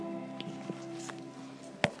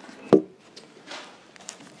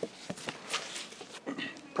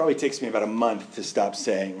probably takes me about a month to stop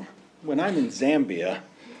saying, when I'm in Zambia.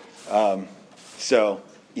 So,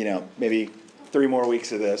 maybe 3 more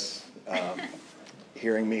weeks of this,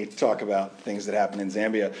 hearing me talk about things that happen in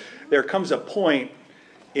Zambia. There comes a point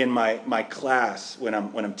in my class when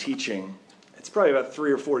I'm teaching. It's probably about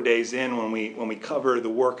 3 or 4 days in when we cover the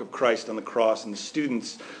work of Christ on the cross, and the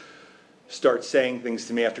students start saying things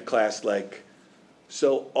to me after class like,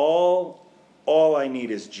 so all I need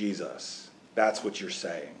is Jesus. That's what you're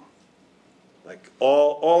saying. Like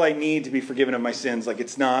all I need to be forgiven of my sins. Like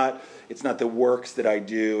it's not the works that I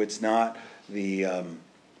do. It's not the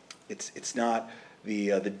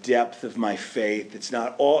depth of my faith.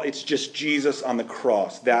 It's just Jesus on the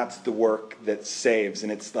cross. That's the work that saves.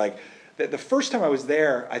 And it's like the first time I was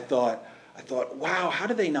there, I thought, wow, how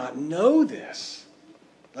do they not know this?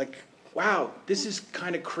 Like, wow, this is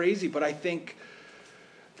kind of crazy. But I think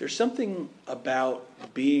there's something about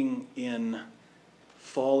being in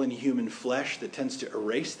fallen human flesh that tends to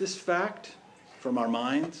erase this fact from our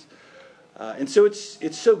minds. And so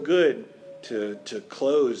it's so good to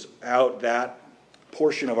close out that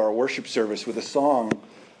portion of our worship service with a song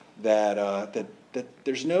that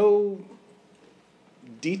there's no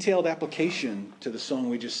detailed application to the song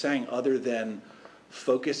we just sang other than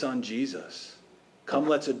focus on Jesus. Come,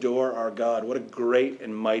 let's adore our God. What a great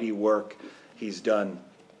and mighty work he's done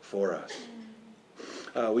for us.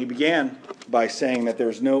 We began by saying that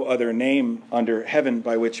there's no other name under heaven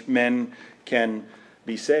by which men can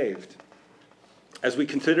be saved. As we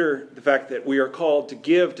consider the fact that we are called to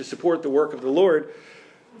give to support the work of the Lord,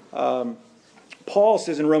 Paul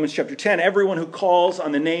says in Romans chapter 10, everyone who calls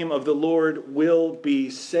on the name of the Lord will be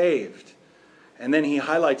saved. And then he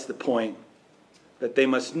highlights the point that they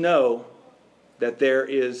must know that there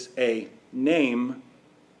is a name,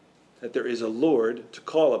 that there is a Lord to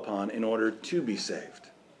call upon in order to be saved.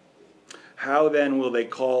 How then will they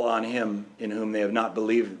call on him in whom they have not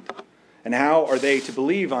believed? And how are they to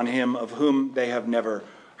believe on him of whom they have never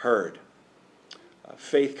heard?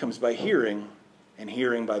 Faith comes by hearing, and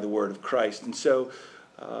hearing by the word of Christ. And so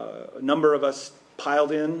a number of us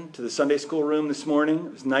piled in to the Sunday school room this morning.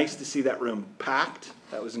 It was nice to see that room packed.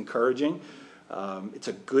 That was encouraging. It's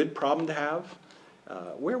a good problem to have.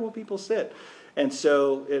 Where will people sit? And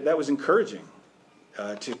so that was encouraging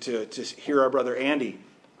to hear our brother Andy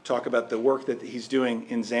talk about the work that he's doing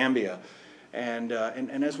in Zambia. And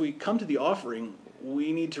as we come to the offering,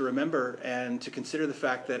 we need to remember and to consider the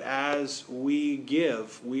fact that as we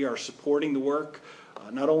give, we are supporting the work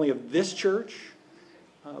not only of this church,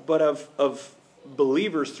 but of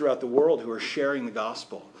believers throughout the world who are sharing the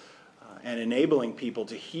gospel and enabling people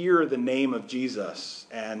to hear the name of Jesus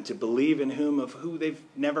and to believe in who they've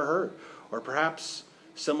never heard, or perhaps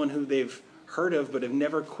someone who they've heard of but have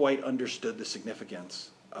never quite understood the significance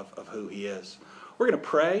of who he is. We're going to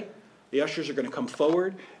pray. The ushers are going to come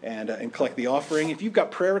forward and collect the offering. If you've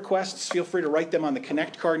got prayer requests, feel free to write them on the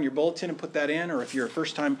Connect card in your bulletin and put that in. Or if you're a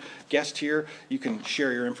first-time guest here, you can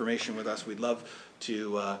share your information with us. We'd love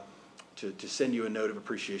to send you a note of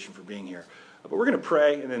appreciation for being here. But we're going to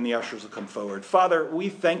pray, and then the ushers will come forward. Father, we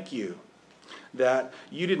thank you that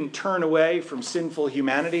you didn't turn away from sinful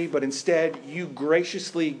humanity, but instead you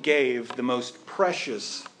graciously gave the most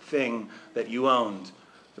precious thing that you owned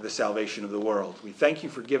for the salvation of the world. We thank you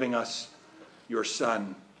for giving us your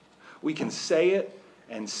Son. We can say it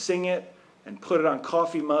and sing it and put it on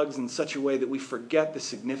coffee mugs in such a way that we forget the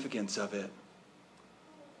significance of it.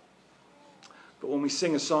 But when we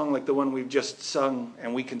sing a song like the one we've just sung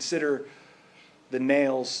and we consider the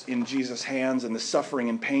nails in Jesus' hands and the suffering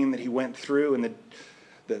and pain that he went through and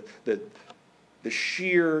the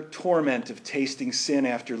sheer torment of tasting sin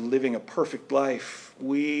after living a perfect life,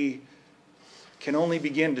 we can only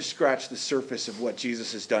begin to scratch the surface of what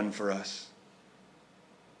Jesus has done for us.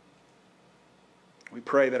 We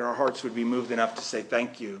pray that our hearts would be moved enough to say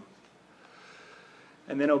thank you.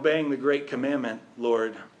 And then obeying the great commandment,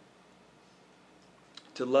 Lord,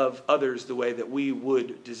 to love others the way that we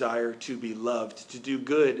would desire to be loved, to do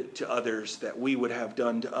good to others that we would have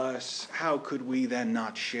done to us. How could we then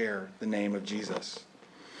not share the name of Jesus?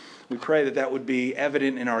 We pray that that would be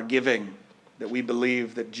evident in our giving, that we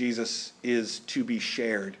believe that Jesus is to be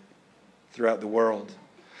shared throughout the world.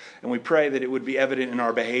 And we pray that it would be evident in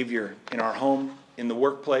our behavior, in our home, in the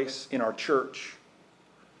workplace, in our church,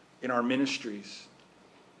 in our ministries,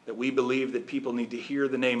 that we believe that people need to hear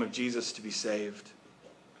the name of Jesus to be saved.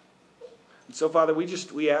 And so, Father,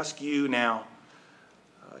 we ask you now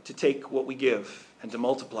to take what we give and to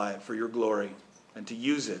multiply it for your glory and to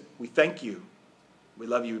use it. We thank you. We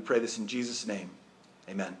love you. We pray this in Jesus' name.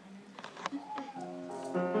 Amen.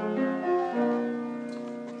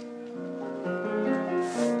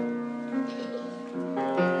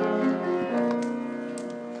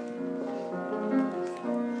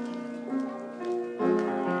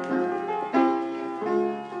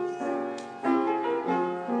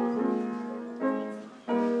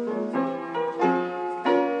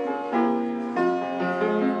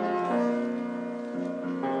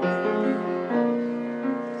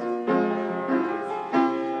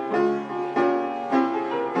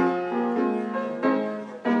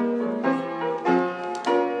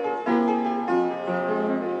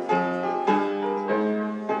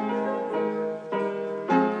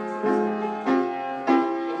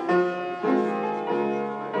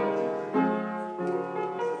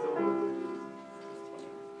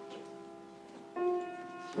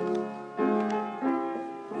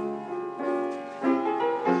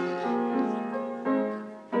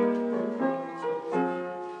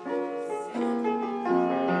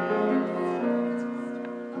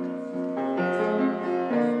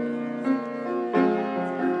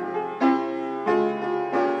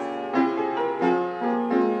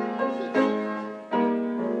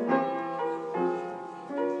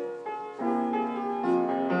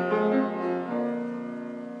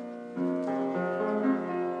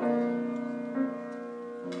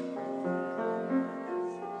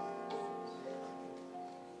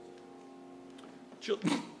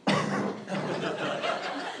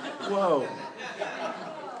 Whoa.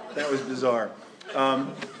 That was bizarre.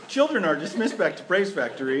 Children are dismissed back to Praise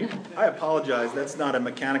Factory. I apologize. That's not a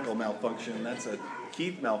mechanical malfunction. That's a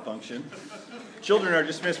Keith malfunction. Children are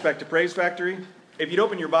dismissed back to Praise Factory. If you'd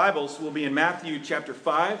open your Bibles, we'll be in Matthew chapter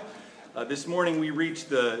 5. This morning we reached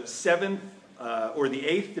the 7th or the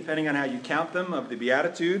 8th, depending on how you count them, of the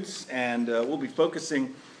Beatitudes. And we'll be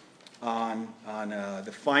focusing on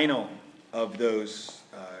the final of those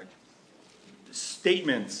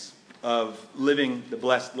statements of living the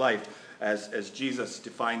blessed life as Jesus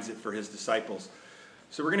defines it for his disciples.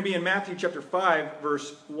 So we're going to be in Matthew chapter 5,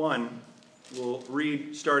 verse 1. We'll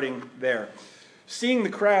read starting there. Seeing the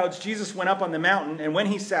crowds, Jesus went up on the mountain, and when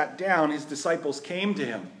he sat down, his disciples came to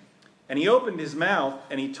him. And he opened his mouth,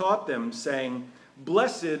 and he taught them, saying,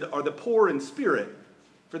 "Blessed are the poor in spirit,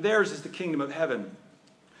 for theirs is the kingdom of heaven.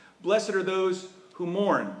 Blessed are those who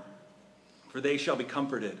mourn, for they shall be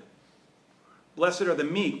comforted. Blessed are the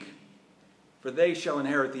meek, for they shall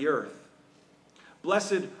inherit the earth.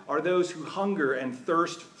 Blessed are those who hunger and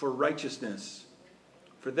thirst for righteousness,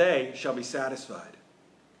 for they shall be satisfied.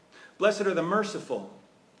 Blessed are the merciful,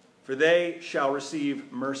 for they shall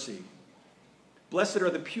receive mercy. Blessed are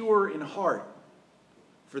the pure in heart,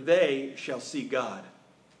 for they shall see God.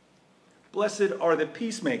 Blessed are the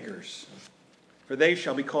peacemakers, for they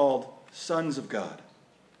shall be called sons of God.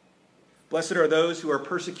 Blessed are those who are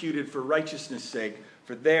persecuted for righteousness' sake,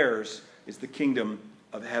 for theirs is the kingdom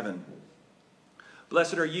of heaven.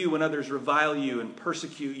 Blessed are you when others revile you and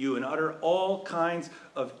persecute you and utter all kinds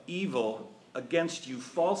of evil against you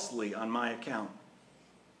falsely on my account.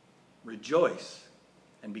 Rejoice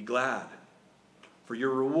and be glad, for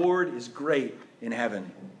your reward is great in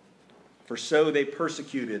heaven. For so they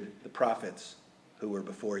persecuted the prophets who were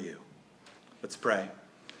before you." Let's pray.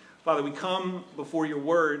 Father, we come before your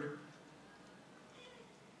word,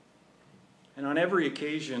 and on every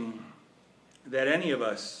occasion that any of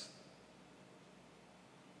us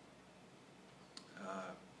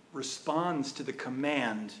responds to the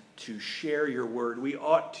command to share your word, we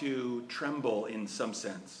ought to tremble in some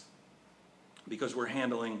sense because we're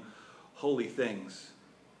handling holy things.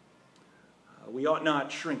 We ought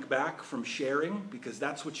not shrink back from sharing because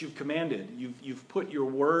that's what you've commanded. You've put your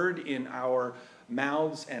word in our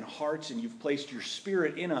mouths and hearts, and you've placed your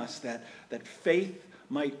spirit in us that faith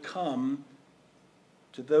might come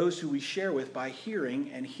to those who we share with by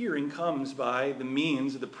hearing, and hearing comes by the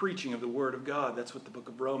means of the preaching of the Word of God. That's what the book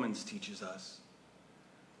of Romans teaches us.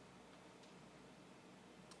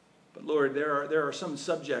 But Lord, there are some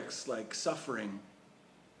subjects like suffering,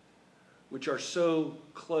 which are so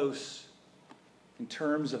close in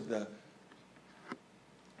terms of the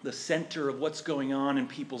center of what's going on in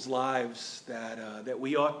people's lives that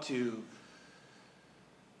we ought to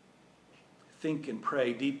think and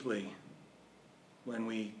pray deeply when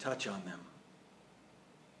we touch on them.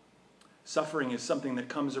 Suffering is something that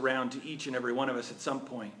comes around to each and every one of us at some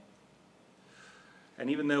point. And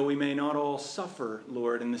even though we may not all suffer,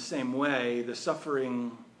 Lord, in the same way, the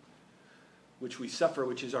suffering which we suffer,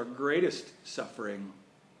 which is our greatest suffering,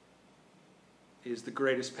 is the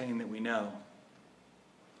greatest pain that we know.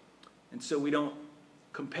 And so we don't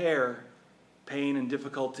compare pain and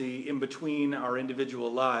difficulty in between our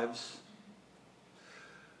individual lives,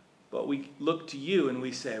 but we look to you and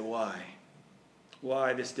we say, why?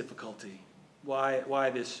 Why this difficulty? Why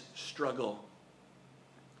this struggle?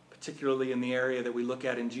 Particularly in the area that we look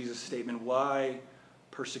at in Jesus' statement, why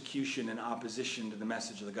persecution and opposition to the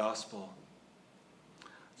message of the gospel?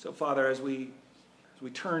 So, Father, as we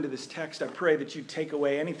turn to this text, I pray that you'd take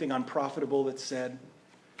away anything unprofitable that's said,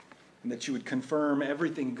 and that you would confirm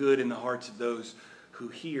everything good in the hearts of those who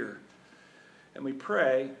hear. And we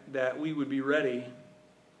pray that we would be ready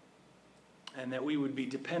and that we would be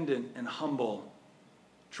dependent and humble,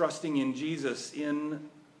 trusting in Jesus in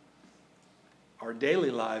our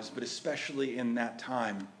daily lives, but especially in that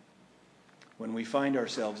time when we find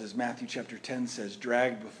ourselves, as Matthew chapter 10 says,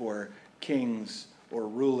 dragged before kings or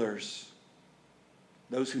rulers,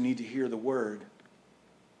 those who need to hear the word.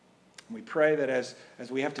 And we pray that as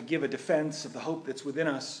we have to give a defense of the hope that's within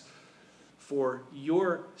us for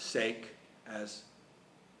your sake, as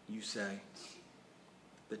you say,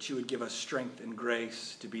 that you would give us strength and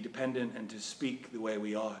grace to be dependent and to speak the way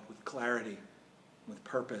we ought, with clarity, with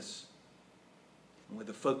purpose, and with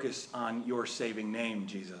a focus on your saving name,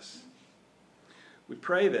 Jesus. We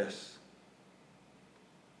pray this,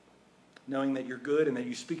 knowing that you're good and that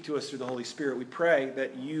you speak to us through the Holy Spirit. We pray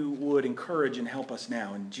that you would encourage and help us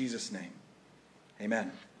now, in Jesus' name. Amen.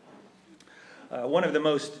 One of the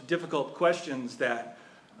most difficult questions that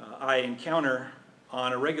I encounter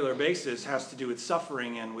on a regular basis has to do with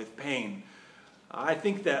suffering and with pain. I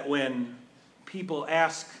think that when people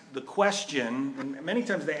ask the question, and many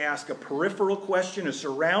times they ask a peripheral question, a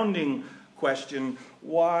surrounding question,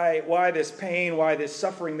 why this pain, why this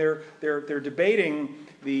suffering, they're debating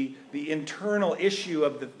the internal issue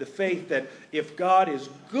of the faith that if God is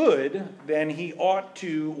good, then he ought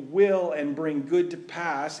to will and bring good to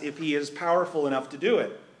pass if he is powerful enough to do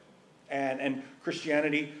it. And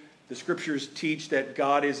Christianity, the scriptures teach that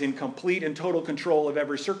God is in complete and total control of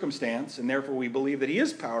every circumstance, and therefore we believe that he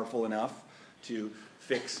is powerful enough to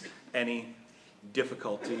fix any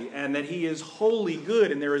difficulty, and that he is wholly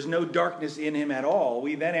good and there is no darkness in him at all.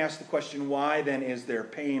 We then ask the question, why then is there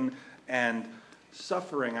pain and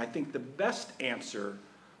suffering? I think the best answer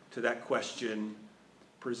to that question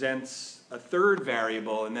presents a third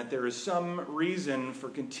variable, and that there is some reason for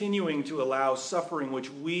continuing to allow suffering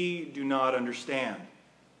which we do not understand.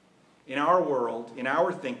 In our world, in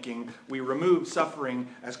our thinking, we remove suffering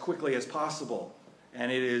as quickly as possible,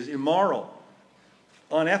 and it is immoral,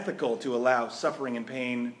 unethical to allow suffering and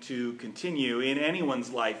pain to continue in anyone's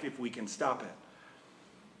life if we can stop it.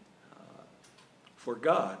 For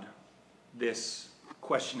God, this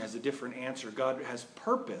question has a different answer. God has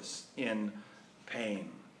purpose in pain.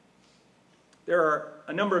 There are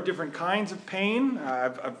a number of different kinds of pain.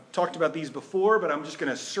 I've talked about these before, but I'm just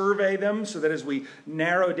going to survey them so that as we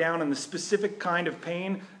narrow down on the specific kind of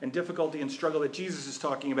pain and difficulty and struggle that Jesus is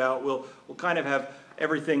talking about, we'll kind of have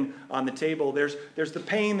everything on the table. There's the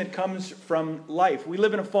pain that comes from life. We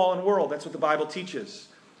live in a fallen world. That's what the Bible teaches.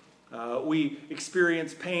 We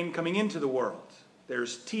experience pain coming into the world.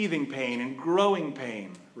 There's teething pain and growing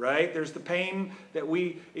pain, right? There's the pain that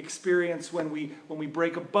we experience when we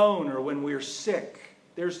break a bone or when we're sick.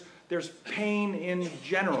 There's pain in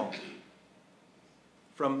general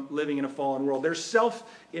from living in a fallen world. There's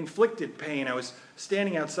self-inflicted pain. I was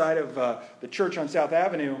standing outside of the church on South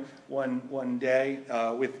Avenue one day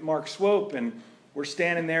with Mark Swope, and we're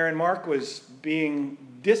standing there, and Mark was being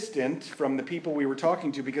distant from the people we were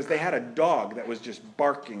talking to because they had a dog that was just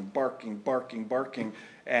barking,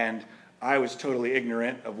 and I was totally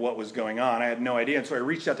ignorant of what was going on. I had no idea, and so I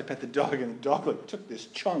reached out to pet the dog, and the dog took this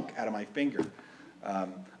chunk out of my finger.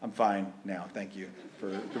 I'm fine now, thank you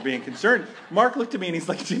for being concerned. Mark looked at me and he's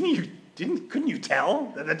like, couldn't you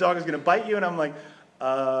tell that dog was going to bite you? And I'm like,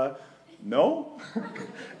 no.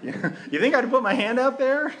 You think I'd put my hand out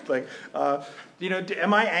there? Like,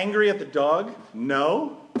 am I angry at the dog?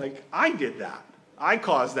 No. Like, I did that. I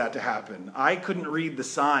caused that to happen. I couldn't read the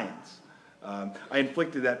signs. I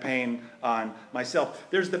inflicted that pain on myself.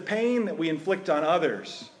 There's the pain that we inflict on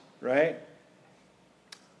others, right?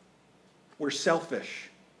 We're selfish.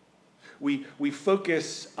 We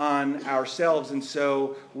focus on ourselves, and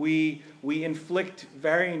so we inflict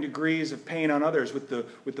varying degrees of pain on others with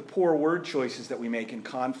the poor word choices that we make in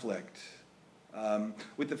conflict,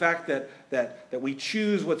 with the fact that we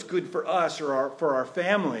choose what's good for us or for our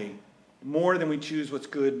family more than we choose what's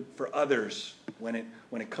good for others when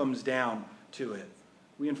it comes down to it.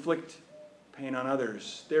 We inflict pain on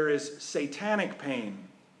others. There is satanic pain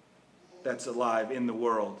that's alive in the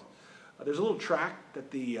world. There's a little tract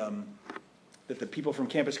that the people from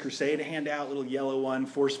Campus Crusade hand out, a little yellow one,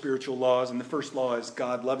 4 spiritual laws. And the first law is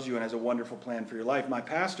God loves you and has a wonderful plan for your life. My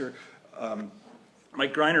pastor,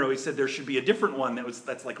 Mike Greiner, always said there should be a different one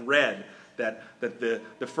that's like red, that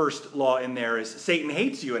the first law in there is Satan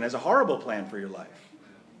hates you and has a horrible plan for your life.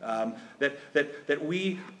 That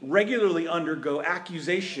we regularly undergo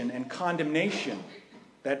accusation and condemnation.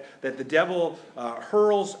 That the devil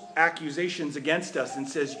hurls accusations against us and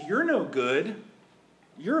says, you're no good.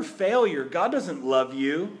 You're a failure. God doesn't love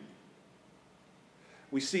you.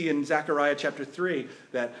 We see in Zechariah chapter 3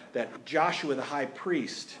 that Joshua the high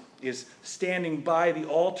priest is standing by the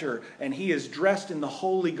altar, and he is dressed in the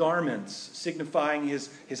holy garments, signifying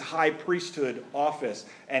his high priesthood office,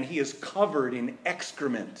 and he is covered in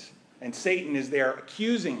excrement. And Satan is there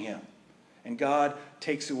accusing him. And God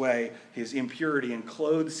takes away his impurity and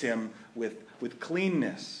clothes him with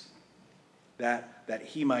cleanness, that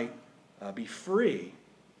he might be free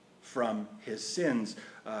from his sins.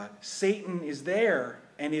 Satan is there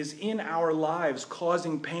and is in our lives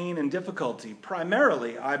causing pain and difficulty,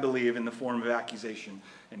 primarily, I believe, in the form of accusation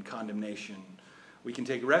and condemnation. We can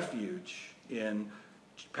take refuge in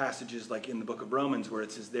passages like in the book of Romans where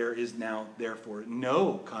it says, there is now, therefore,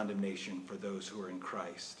 no condemnation for those who are in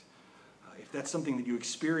Christ. If that's something that you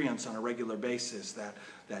experience on a regular basis,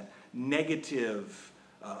 that negative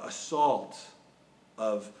assault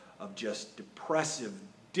of just depressive,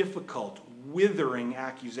 difficult, withering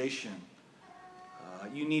accusation,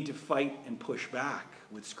 you need to fight and push back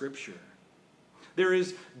with Scripture. There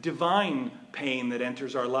is divine pain that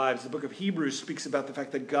enters our lives. The book of Hebrews speaks about the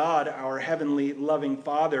fact that God, our heavenly loving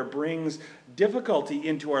Father, brings difficulty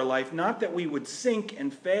into our life, not that we would sink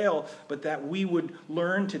and fail, but that we would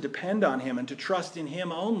learn to depend on him and to trust in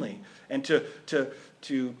him only, and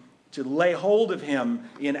to lay hold of him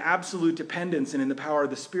in absolute dependence and in the power of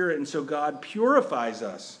the Spirit. And so God purifies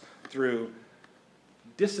us through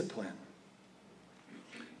discipline.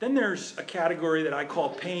 Then there's a category that I call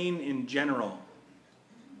pain in general.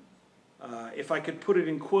 If I could put it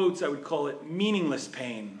in quotes, I would call it meaningless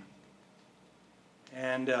pain.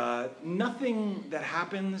 And nothing that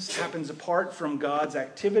happens apart from God's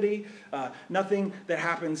activity. Nothing that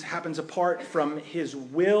happens apart from his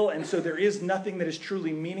will. And so there is nothing that is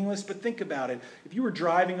truly meaningless. But think about it. If you were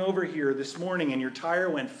driving over here this morning and your tire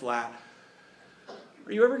went flat,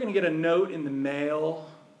 are you ever going to get a note in the mail?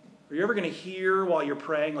 Are you ever going to hear while you're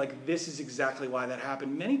praying, like, this is exactly why that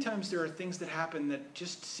happened? Many times there are things that happen that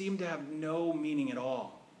just seem to have no meaning at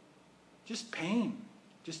all. Just pain.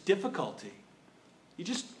 Just difficulty. You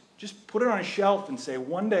just put it on a shelf and say,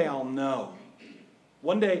 one day I'll know.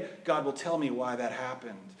 One day God will tell me why that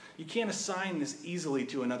happened. You can't assign this easily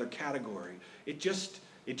to another category. It just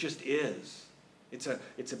is. It's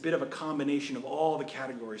a bit of a combination of all the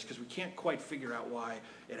categories because we can't quite figure out why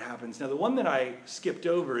it happens. Now, the one that I skipped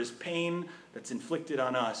over is pain that's inflicted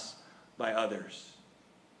on us by others.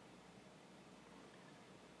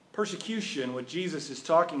 Persecution, what Jesus is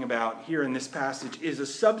talking about here in this passage, is a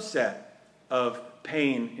subset of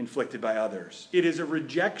pain inflicted by others. It is a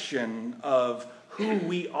rejection of who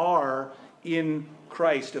we are in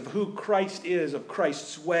Christ, of who Christ is, of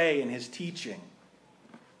Christ's way and his teaching.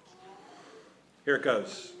 Here it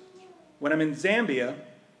goes. When I'm in Zambia,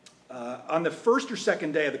 on the first or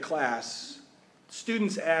second day of the class,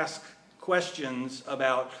 students ask questions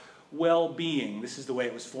about well-being. This is the way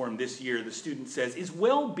it was formed this year. The student says, is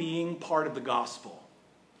well-being part of the gospel?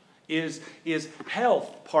 Is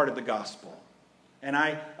health part of the gospel? And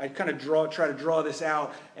I kind of try to draw this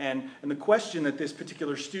out. And the question that this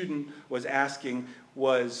particular student was asking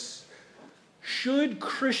was, should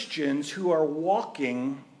Christians who are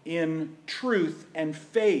walking in truth and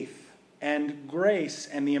faith and grace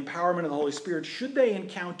and the empowerment of the Holy Spirit, should they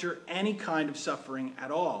encounter any kind of suffering at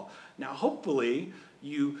all? Now, hopefully,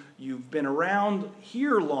 you've been around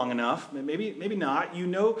here long enough, maybe not, you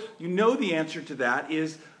know the answer to that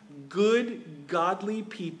is good, godly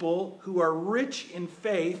people who are rich in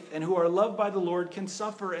faith and who are loved by the Lord can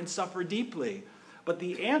suffer and suffer deeply. But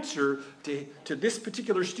the answer to this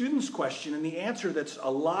particular student's question, and the answer that's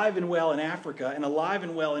alive and well in Africa and alive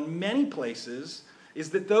and well in many places,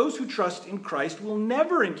 is that those who trust in Christ will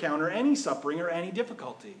never encounter any suffering or any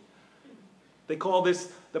difficulty. They call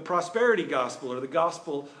this the prosperity gospel or the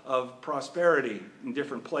gospel of prosperity in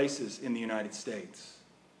different places in the United States.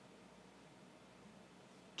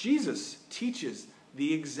 Jesus teaches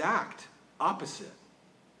the exact opposite.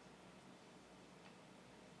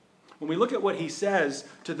 When we look at what he says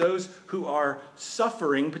to those who are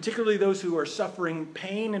suffering, particularly those who are suffering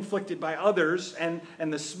pain inflicted by others, and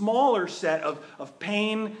the smaller set of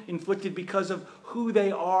pain inflicted because of who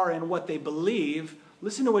they are and what they believe,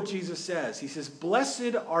 listen to what Jesus says. He says,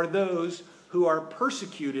 "Blessed are those who are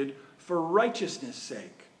persecuted for righteousness'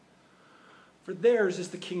 sake, for theirs is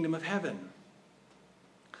the kingdom of heaven.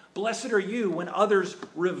 Blessed are you when others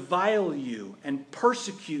revile you and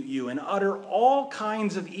persecute you and utter all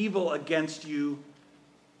kinds of evil against you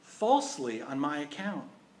falsely on my account.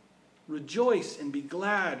 Rejoice and be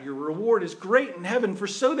glad. Your reward is great in heaven, for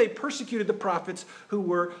so they persecuted the prophets who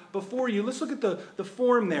were before you." Let's look at the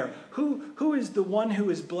form there. Who is the one who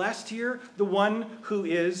is blessed here? The one who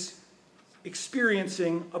is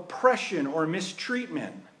experiencing oppression or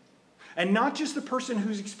mistreatment. And not just the person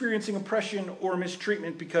who's experiencing oppression or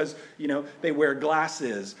mistreatment because, they wear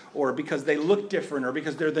glasses or because they look different or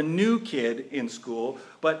because they're the new kid in school,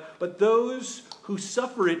 but those who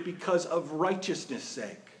suffer it because of righteousness'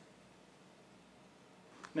 sake.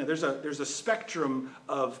 Now, there's a spectrum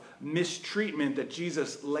of mistreatment that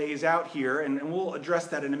Jesus lays out here, and we'll address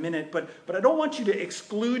that in a minute. But I don't want you to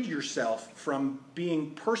exclude yourself from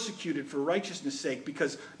being persecuted for righteousness' sake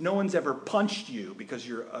because no one's ever punched you because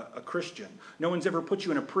you're a Christian. No one's ever put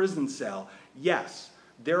you in a prison cell. Yes,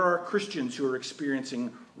 there are Christians who are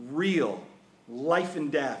experiencing real, life and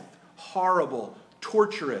death, horrible,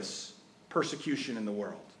 torturous persecution in the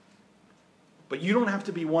world. But you don't have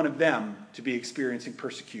to be one of them to be experiencing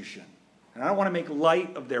persecution. And I don't want to make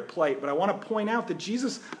light of their plight, but I want to point out that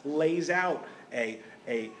Jesus lays out a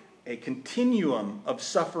continuum of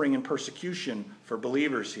suffering and persecution for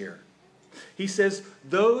believers here. He says,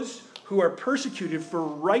 those who are persecuted for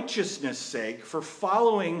righteousness' sake, for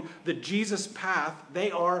following the Jesus path,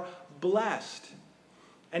 they are blessed.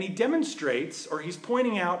 And he demonstrates, or he's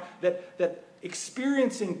pointing out, that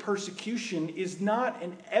experiencing persecution is not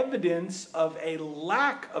an evidence of a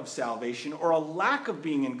lack of salvation or a lack of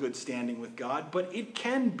being in good standing with God, but it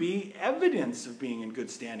can be evidence of being in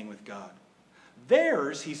good standing with God.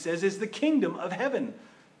 Theirs, he says, is the kingdom of heaven.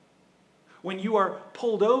 When you are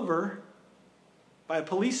pulled over by a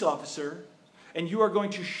police officer and you are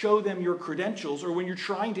going to show them your credentials, or when you're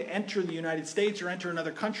trying to enter the United States or enter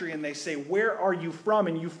another country and they say, "Where are you from?"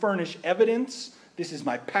 and you furnish evidence, "This is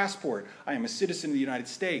my passport. I am a citizen of the United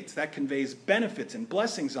States." That conveys benefits and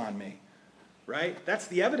blessings on me, right? That's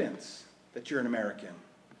the evidence that you're an American.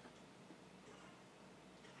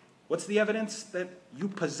 What's the evidence that you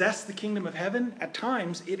possess the kingdom of heaven? At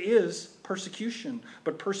times, it is persecution,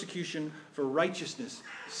 but persecution for righteousness'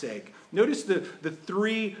 sake. Notice the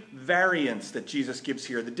three variants that Jesus gives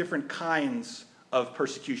here, the different kinds of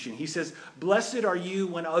persecution. He says, "Blessed are you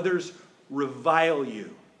when others revile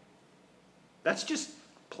you." That's just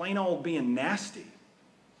plain old being nasty,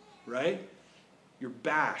 right? You're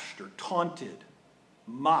bashed or taunted,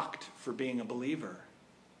 mocked for being a believer.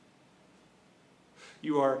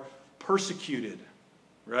 You are persecuted,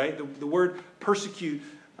 right? The word persecute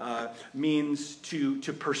means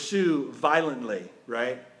to pursue violently,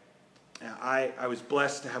 right? I was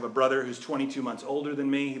blessed to have a brother who's 22 months older than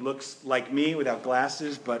me. He looks like me without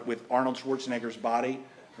glasses, but with Arnold Schwarzenegger's body,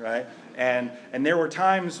 right? And there were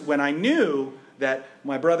times when I knew that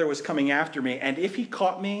my brother was coming after me, and if he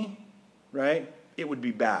caught me, right, it would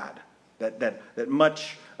be bad. That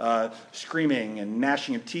much screaming and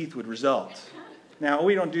gnashing of teeth would result. Now,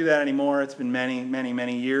 we don't do that anymore. It's been many, many,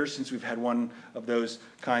 many years since we've had one of those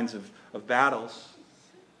kinds of battles.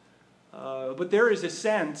 But there is a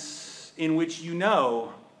sense in which you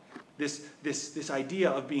know this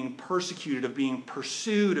idea of being persecuted, of being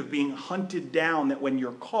pursued, of being hunted down, that when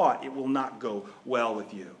you're caught, it will not go well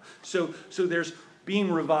with you. So there's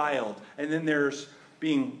being reviled, and then there's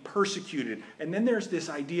being persecuted, and then there's this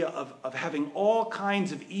idea of having all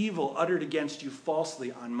kinds of evil uttered against you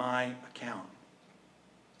falsely on my account.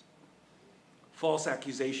 False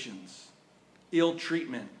accusations, ill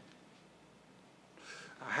treatment,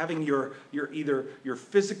 having your either your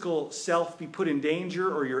physical self be put in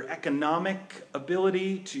danger, or your economic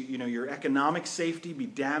ability to, your economic safety be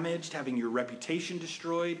damaged, having your reputation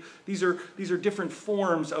destroyed. These are different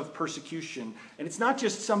forms of persecution. And it's not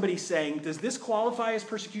just somebody saying, "Does this qualify as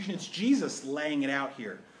persecution?" It's Jesus laying it out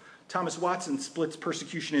here. Thomas Watson splits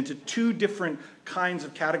persecution into two different kinds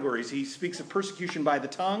of categories. He speaks of persecution by the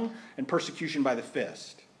tongue and persecution by the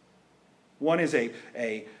fist. One is the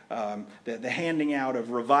handing out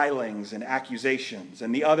of revilings and accusations,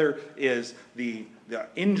 and the other is the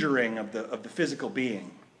injuring of the physical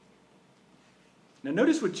being. Now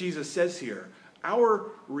notice what Jesus says here.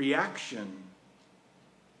 Our reaction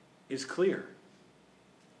is clear.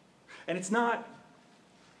 And this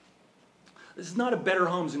is not a Better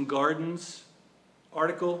Homes and Gardens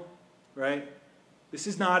article, right? This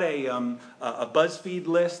is not a BuzzFeed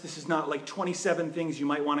list. This is not like 27 things you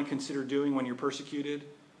might want to consider doing when you're persecuted.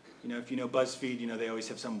 If you know BuzzFeed, they always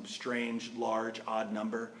have some strange, large, odd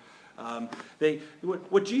number.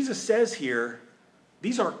 What Jesus says here,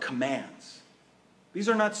 these are commands. These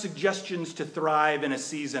are not suggestions to thrive in a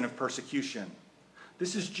season of persecution.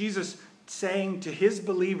 This is Jesus saying to his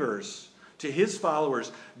believers, to his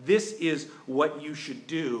followers, this is what you should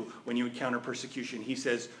do when you encounter persecution. He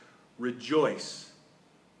says, rejoice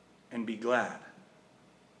and be glad.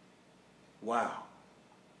 Wow.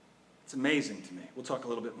 It's amazing to me. We'll talk a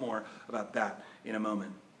little bit more about that in a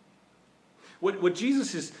moment. What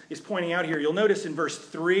Jesus is pointing out here, you'll notice in verse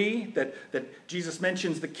 3 that Jesus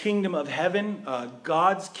mentions the kingdom of heaven,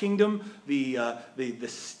 God's kingdom, the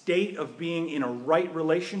state of being in a right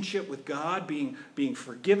relationship with God, being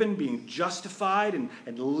forgiven, being justified,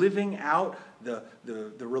 and living out the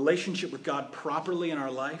relationship with God properly in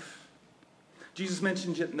our life. Jesus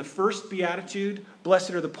mentions it in the first beatitude,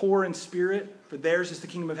 "Blessed are the poor in spirit, for theirs is the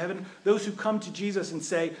kingdom of heaven." Those who come to Jesus and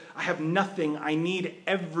say, "I have nothing, I need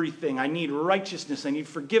everything, I need righteousness, I need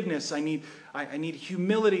forgiveness, I need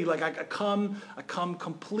humility, like I come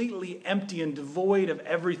completely empty and devoid of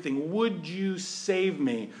everything. Would you save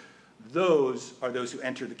me?" Those are those who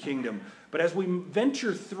enter the kingdom. But as we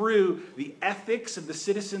venture through the ethics of the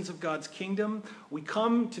citizens of God's kingdom, we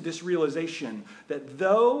come to this realization that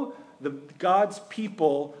though God's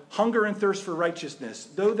people hunger and thirst for righteousness,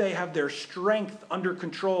 though they have their strength under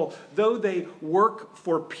control, though they work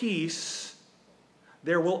for peace,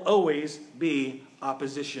 there will always be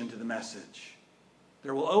opposition to the message.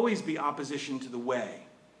 There will always be opposition to the way.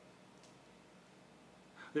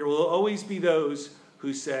 There will always be those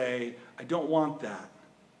who say, I don't want that.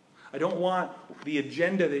 I don't want the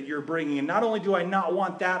agenda that you're bringing. And not only do I not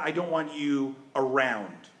want that, I don't want you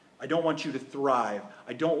around. I don't want you to thrive.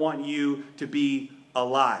 I don't want you to be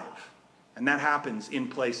alive. And that happens in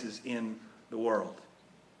places in the world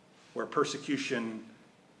where persecution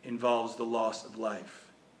involves the loss of life.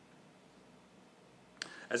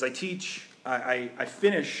 As I teach, I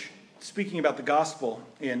finish speaking about the gospel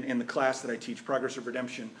in the class that I teach, Progress of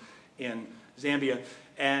Redemption in Zambia,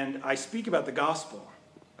 and I speak about the gospel.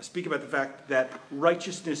 I speak about the fact that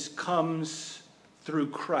righteousness comes through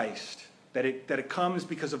Christ, that it comes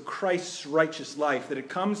because of Christ's righteous life, that it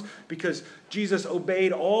comes because Jesus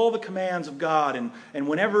obeyed all the commands of God, and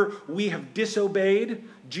whenever we have disobeyed,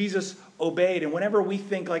 Jesus obeyed. And whenever we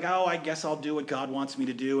think like, oh, I guess I'll do what God wants me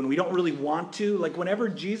to do, and we don't really want to, like whenever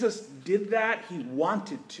Jesus did that, he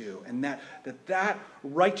wanted to. And that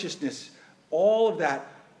righteousness, all of that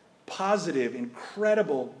positive,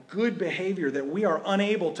 incredible, good behavior that we are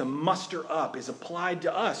unable to muster up is applied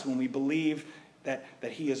to us when we believe that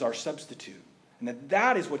he is our substitute. And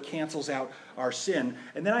that is what cancels out our sin.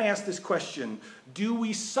 And then I ask this question, do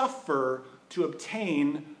we suffer to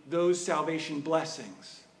obtain those salvation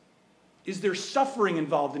blessings? Is there suffering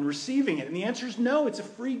involved in receiving it? And the answer is no, it's a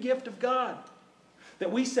free gift of God.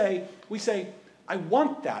 That we say, I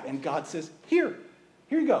want that. And God says, here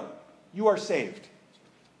you go. You are saved.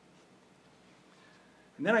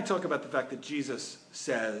 And then I talk about the fact that Jesus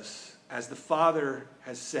says, as the Father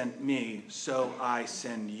has sent me, so I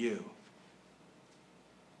send you.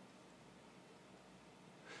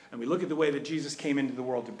 And we look at the way that Jesus came into the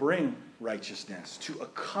world to bring righteousness, to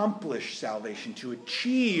accomplish salvation, to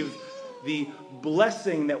achieve the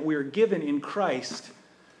blessing that we're given in Christ.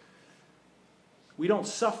 We don't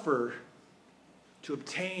suffer to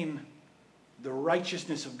obtain the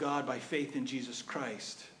righteousness of God by faith in Jesus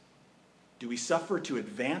Christ. Do we suffer to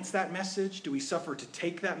advance that message? Do we suffer to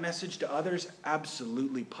take that message to others?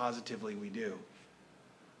 Absolutely, positively we do.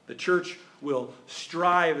 The church will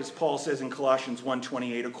strive, as Paul says in Colossians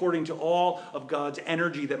 1:28, according to all of God's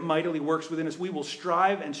energy that mightily works within us. We will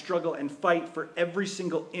strive and struggle and fight for every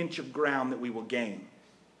single inch of ground that we will gain.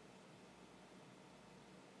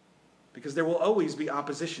 Because there will always be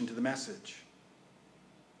opposition to the message.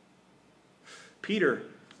 Peter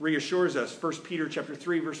reassures us, 1 Peter chapter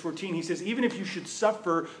 3, verse 14. He says, even if you should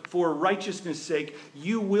suffer for righteousness' sake,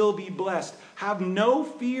 you will be blessed. Have no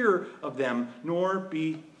fear of them, nor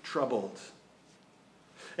be troubled.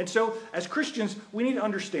 And so, as Christians, we need to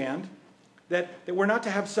understand that we're not to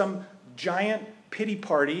have some giant pity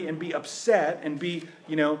party and be upset and be,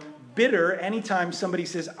 bitter anytime somebody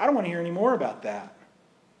says, I don't want to hear any more about that.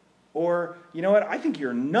 Or, you know what, I think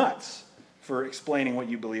you're nuts for explaining what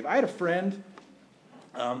you believe. I had a friend,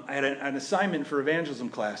 I had an assignment for evangelism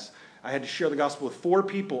class. I had to share the gospel with 4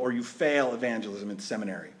 people or you fail evangelism in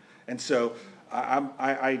seminary. And so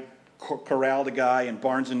I corralled a guy in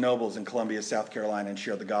Barnes & Noble's in Columbia, South Carolina, and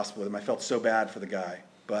shared the gospel with him. I felt so bad for the guy.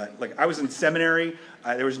 But I was in seminary.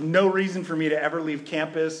 There was no reason for me to ever leave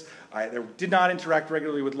campus. I did not interact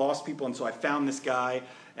regularly with lost people, and so I found this guy,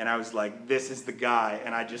 and I was like, this is the guy.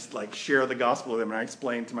 And I just share the gospel with him, and I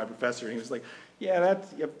explained to my professor, and he was like, I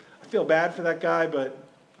feel bad for that guy, but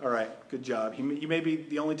all right, good job. You may be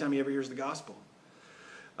the only time he ever hears the gospel.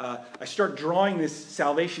 I start drawing this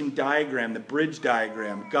salvation diagram, the bridge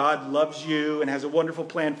diagram. God loves you and has a wonderful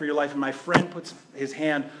plan for your life. And my friend puts his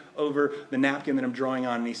hand over the napkin that I'm drawing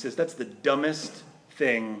on, and he says, that's the dumbest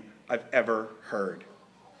thing I've ever heard.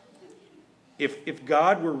 If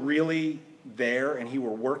God were really there and he were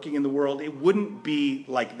working in the world, it wouldn't be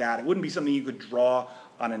like that. It wouldn't be something you could draw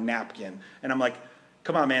on a napkin. And I'm like,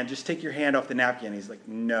 come on, man, just take your hand off the napkin. He's like,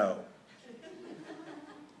 no.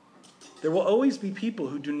 There will always be people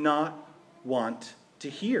who do not want to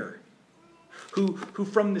hear, who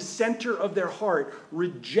from the center of their heart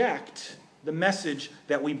reject the message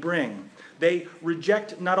that we bring. They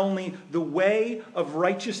reject not only the way of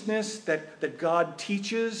righteousness that God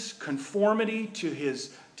teaches, conformity to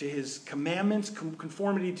his commandments,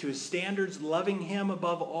 conformity to his standards, loving him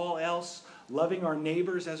above all else, loving our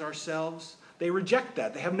neighbors as ourselves. They reject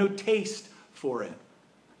that. They have no taste for it.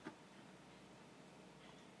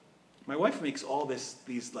 My wife makes all these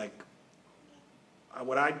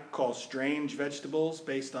what I call strange vegetables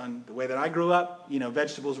based on the way that I grew up.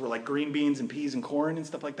 Vegetables were like green beans and peas and corn and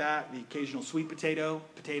stuff like that. The occasional sweet potato.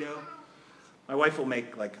 My wife will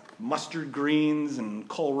make mustard greens and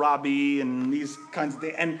kohlrabi and these kinds of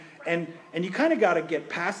things. And you kind of got to get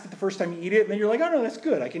past it the first time you eat it, and then you're like, oh no, that's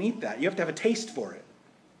good. I can eat that. You have to have a taste for it.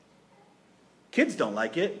 Kids don't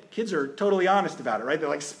like it. Kids are totally honest about it, right? They're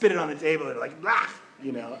like, spit it on the table. They're like, blah,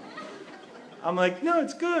 I'm like, no,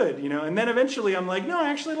 it's good, And then eventually I'm like, no, I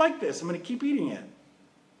actually like this. I'm going to keep eating it.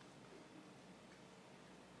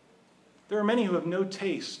 There are many who have no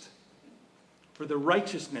taste for the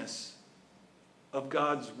righteousness of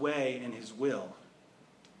God's way and his will.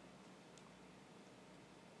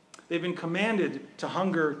 They've been commanded to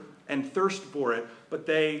hunger and thirst for it, but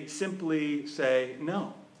they simply say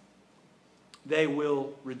no. They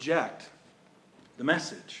will reject the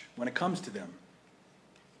message when it comes to them.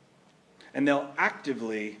 And they'll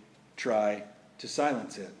actively try to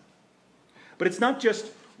silence it. But it's not just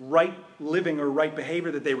right living or right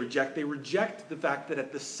behavior that they reject. They reject the fact that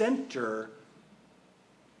at the center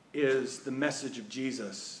is the message of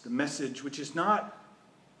Jesus. The message which is not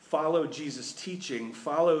follow Jesus' teaching,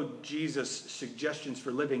 follow Jesus' suggestions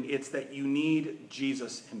for living. It's that you need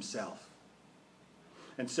Jesus himself.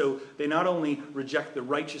 And so they not only reject the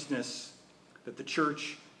righteousness that the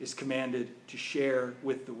church is commanded to share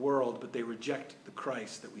with the world, but they reject the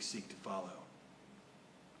Christ that we seek to follow.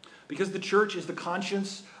 Because the church is the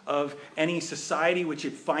conscience of any society which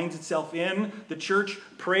it finds itself in, the church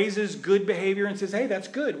praises good behavior and says, hey, that's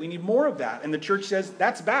good. We need more of that. And the church says,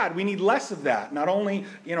 that's bad. We need less of that. Not only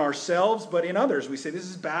in ourselves, but in others. We say, this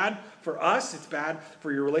is bad for us. It's bad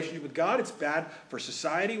for your relationship with God. It's bad for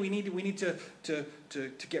society. We need to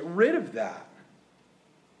get rid of that.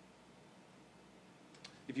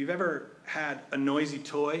 If you've ever had a noisy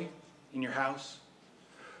toy in your house,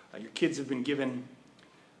 your kids have been given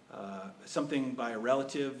something by a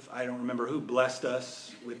relative, I don't remember who, blessed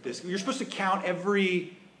us with this. You're supposed to count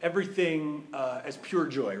everything as pure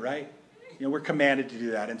joy, right? We're commanded to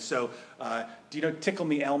do that. And so, do you know Tickle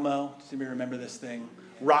Me Elmo? Does anybody remember this thing?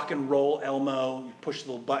 Rock and Roll Elmo. You push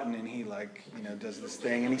the little button and he does this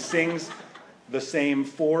thing. And he sings the same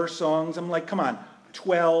 4 songs. I'm like, come on,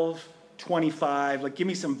 12, 25. Give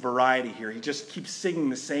me some variety here. He just keeps singing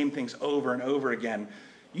the same things over and over again.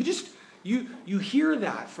 You hear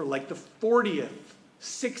that for the 40th,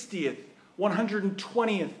 60th,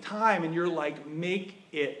 120th time, and you're like, make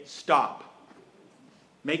it stop.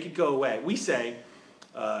 Make it go away. We say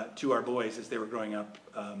to our boys as they were growing up,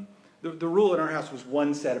 the rule in our house was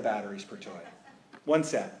 1 set of batteries per toy. 1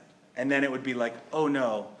 set. And then it would be like, oh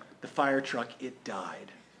no, the fire truck, it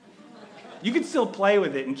died. You could still play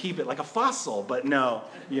with it and keep it like a fossil, but no,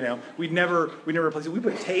 we'd never replace it. We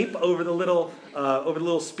put tape over the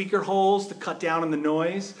little speaker holes to cut down on the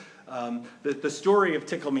noise. The story of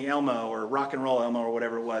Tickle Me Elmo or Rock and Roll Elmo or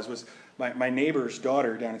whatever it was my neighbor's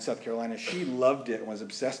daughter down in South Carolina. She loved it and was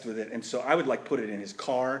obsessed with it, and so I would put it in his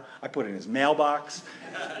car. I put it in his mailbox.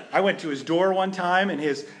 I went to his door one time, and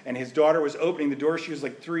his daughter was opening the door. She was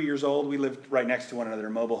 3 years old. We lived right next to one another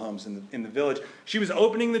in mobile homes in the village. She was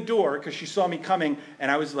opening the door because she saw me coming,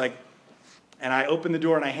 and I was like, and I opened the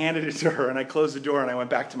door and I handed it to her, and I closed the door and I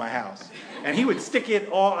went back to my house. And he would stick it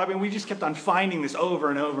all. We just kept on finding this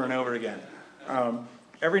over and over and over again.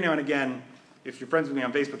 Every now and again, if you're friends with me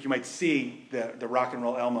on Facebook, you might see the Rock and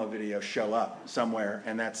Roll Elmo video show up somewhere,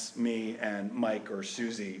 and that's me and Mike or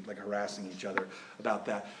Susie harassing each other about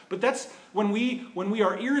that. But that's when we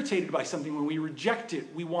are irritated by something, when we reject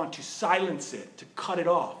it, we want to silence it, to cut it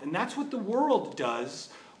off. And that's what the world does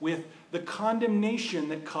with the condemnation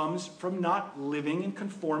that comes from not living in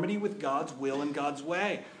conformity with God's will and God's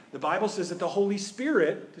way. The Bible says that the Holy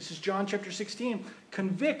Spirit, this is John chapter 16,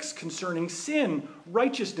 convicts concerning sin,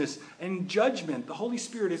 righteousness, and judgment. The Holy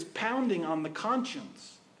Spirit is pounding on the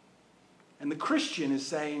conscience. And the Christian is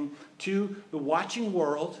saying to the watching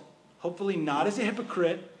world, hopefully not as a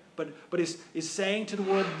hypocrite, but is saying to the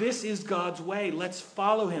world, this is God's way. Let's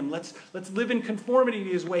follow him. Let's live in conformity to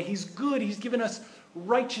his way. He's good. He's given us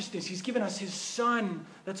righteousness. He's given us his son.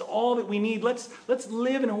 That's all that we need. Let's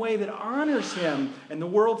live in a way that honors him. And the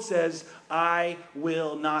world says, I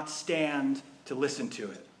will not stand to listen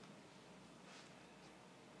to it.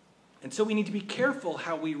 And so we need to be careful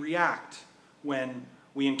how we react when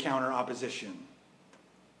we encounter opposition.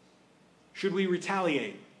 Should we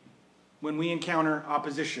retaliate when we encounter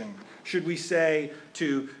opposition? Should we say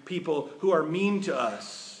to people who are mean to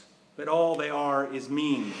us that all they are is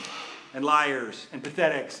mean and liars and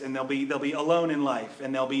pathetics, and they'll be alone in life,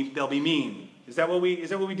 and they'll be mean? Is that what we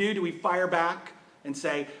do? Do we fire back and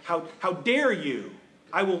say, how dare you?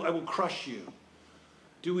 I will crush you.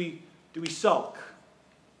 Do we sulk?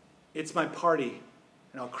 It's my party,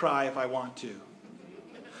 and I'll cry if I want to.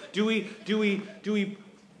 Do we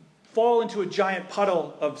fall into a giant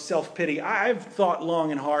puddle of self-pity? I've thought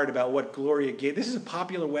long and hard about what Gloria Gaynor. This is a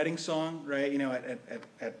popular wedding song, right?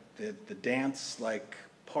 At the dance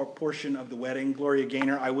portion of the wedding. Gloria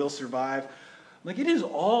Gaynor, I Will Survive. Like, it is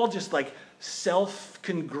all just like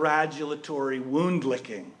self-congratulatory wound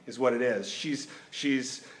licking is what it is. She's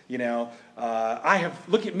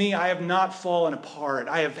look at me, I have not fallen apart.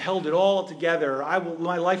 I have held it all together.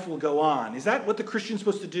 My life will go on. Is that what the Christian's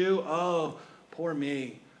supposed to do? Oh, poor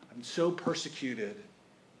me. I'm so persecuted.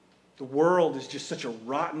 The world is just such a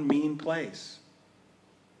rotten, mean place.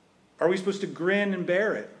 Are we supposed to grin and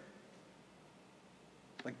bear it?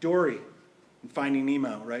 Like Dory in Finding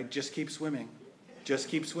Nemo, right? Just keep swimming. Just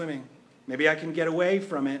keep swimming. Maybe I can get away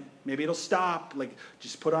from it. Maybe it'll stop. Like,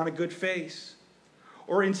 just put on a good face.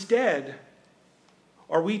 Or instead,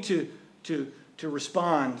 are we to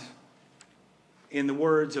respond in the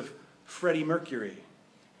words of Freddie Mercury?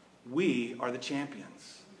 We are the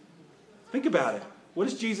champions. Think about it. What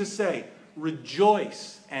does Jesus say?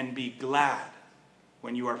 Rejoice and be glad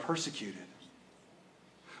when you are persecuted.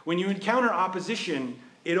 When you encounter opposition,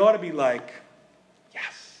 it ought to be like,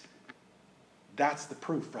 yes, that's the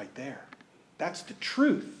proof right there. That's the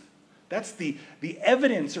truth. That's the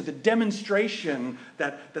evidence or the demonstration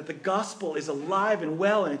that the gospel is alive and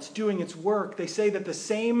well and it's doing its work. They say that the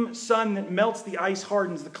same sun that melts the ice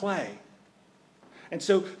hardens the clay. And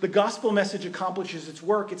so the gospel message accomplishes its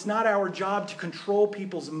work. It's not our job to control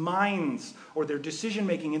people's minds or their decision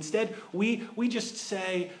making. Instead, we just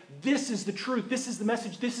say, this is the truth, this is the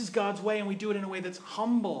message, this is God's way, and we do it in a way that's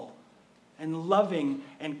humble and loving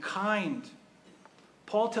and kind.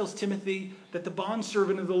 Paul tells Timothy that the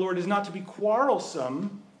bondservant of the Lord is not to be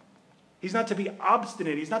quarrelsome. He's not to be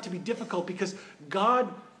obstinate. He's not to be difficult, because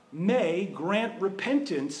God may grant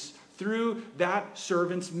repentance through that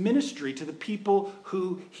servant's ministry to the people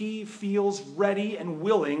who he feels ready and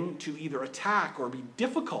willing to either attack or be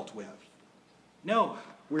difficult with. No,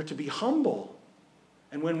 we're to be humble.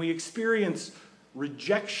 And when we experience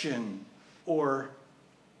rejection or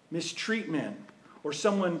mistreatment, or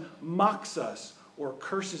someone mocks us or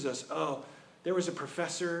curses us, there was a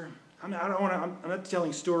professor. I'm not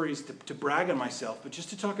telling stories to brag on myself, but just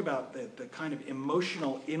to talk about the kind of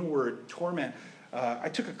emotional inward torment. I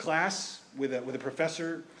took a class with a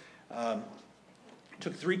professor.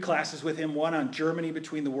 Took 3 classes with him, one on Germany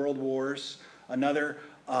between the world wars, another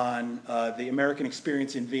on the American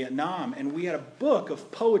experience in Vietnam. And we had a book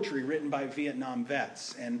of poetry written by Vietnam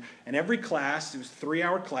vets. And every class, it was a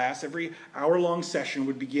 3-hour class, every hour-long session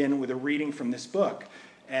would begin with a reading from this book.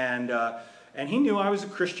 And he knew I was a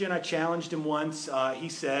Christian. I challenged him once. He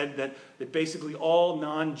said that basically all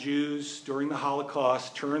non-Jews during the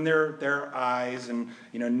Holocaust turned their eyes, and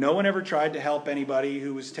no one ever tried to help anybody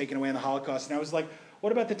who was taken away in the Holocaust. And I was like,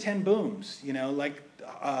 what about the 10 booms? The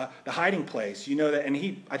hiding place. That, and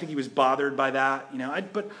I think he was bothered by that.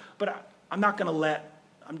 But I'm not going to let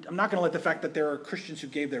the fact that there are Christians who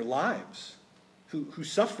gave their lives, who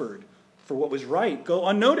suffered for what was right, go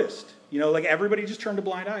unnoticed. Like everybody just turned a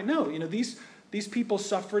blind eye. No, these people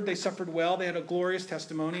suffered. They suffered well. They had a glorious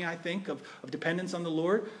testimony, I think, of dependence on the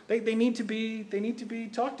Lord. They need to be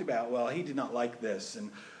talked about. Well, he did not like this, and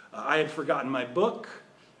I had forgotten my book,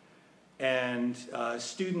 and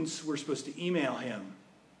students were supposed to email him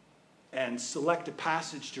and select a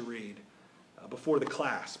passage to read before the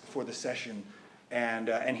class, before the session.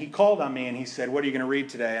 And he called on me and he said, what are you going to read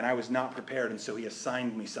today? And I was not prepared, and so he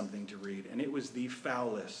assigned me something to read. And it was the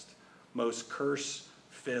foulest, most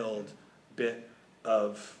curse-filled bit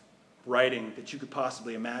of writing that you could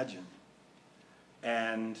possibly imagine.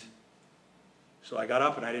 And so I got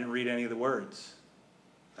up and I didn't read any of the words.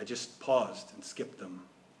 I just paused and skipped them.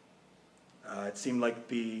 It seemed like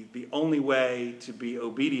the only way to be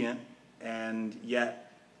obedient and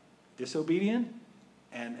yet disobedient,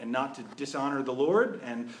 and not to dishonor the Lord,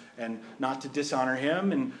 and not to dishonor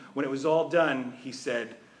him. And when it was all done, he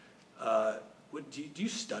said, do you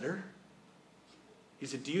stutter? He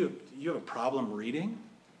said, do you have a problem reading?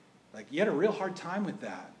 Like, you had a real hard time with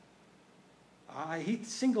that. He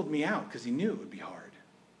singled me out because he knew it would be hard.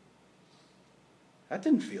 That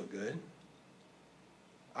didn't feel good.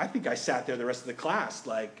 I think I sat there the rest of the class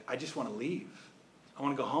like, I just want to leave. I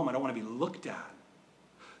want to go home. I don't want to be looked at.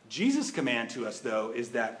 Jesus' command to us, though, is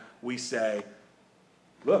that we say,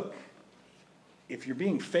 look, if you're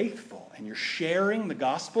being faithful and you're sharing the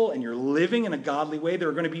gospel and you're living in a godly way, there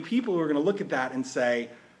are going to be people who are going to look at that and say,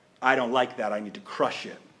 I don't like that. I need to crush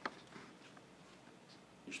it.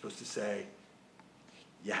 You're supposed to say,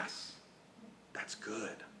 yes, that's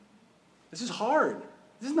good. This is hard.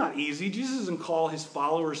 This is not easy. Jesus doesn't call his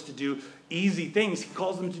followers to do easy things. He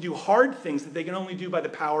calls them to do hard things that they can only do by the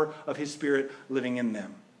power of his Spirit living in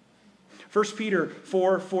them. 1 Peter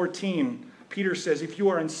 4:14, Peter says, if you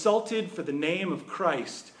are insulted for the name of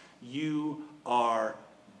Christ, you are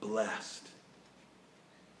blessed.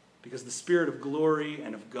 because the Spirit of glory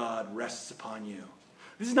and of God rests upon you.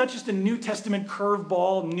 This is not just a New Testament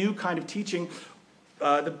curveball, new kind of teaching.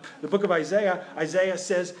 The book of Isaiah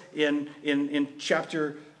says in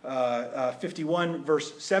chapter 51,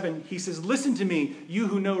 verse 7, he says, "Listen to me, you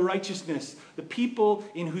who know righteousness, the people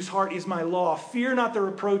in whose heart is my law. Fear not the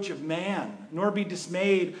reproach of man, nor be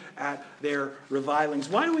dismayed at their revilings."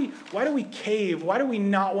 Why do we cave? Why do we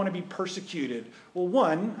not want to be persecuted? Well,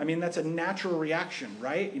 one, I mean, that's a natural reaction,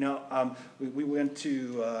 right? We went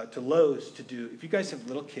to Lowe's to do, if you guys have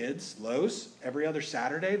little kids, Lowe's, every other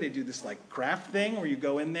Saturday, they do this like craft thing where you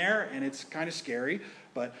go in there and it's kind of scary.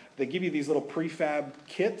 But they give you these little prefab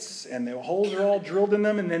kits, and the holes are all drilled in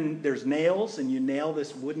them, and then there's nails, and you nail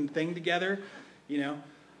this wooden thing together.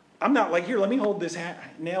 I'm not like, here, let me hold this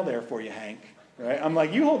nail there for you, Hank. Right? I'm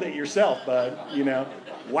like, you hold it yourself, bud.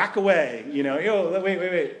 Whack away.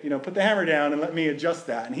 Wait. Put the hammer down and let me adjust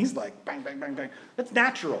that. And he's like, bang, bang, bang, bang. That's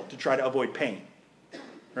natural to try to avoid pain,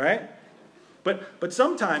 right? But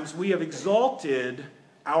sometimes we have exalted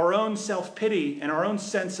our own self-pity and our own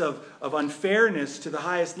sense of unfairness to the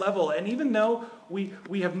highest level. And even though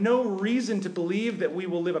we have no reason to believe that we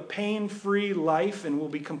will live a pain-free life and will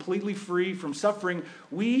be completely free from suffering,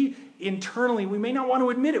 we internally, we may not want to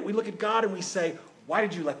admit it. We look at God and we say, why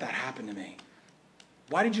did you let that happen to me?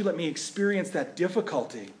 Why did you let me experience that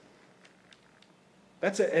difficulty?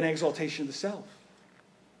 That's an exaltation of the self,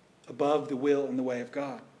 above the will and the way of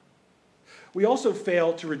God. We also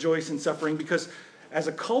fail to rejoice in suffering because as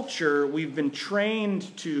a culture, we've been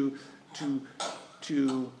trained to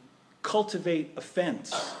cultivate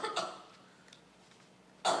offense.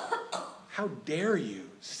 How dare you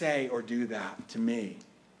say or do that to me?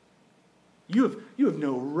 You have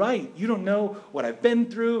no right. You don't know what I've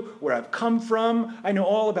been through, where I've come from. I know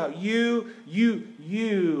all about you.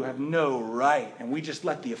 You have no right. And we just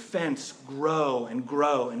let the offense grow and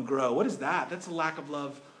grow and grow. What is that? That's a lack of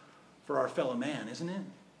love for our fellow man, isn't it?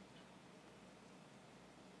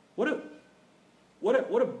 What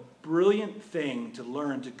a brilliant thing to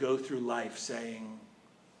learn to go through life saying,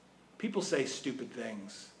 people say stupid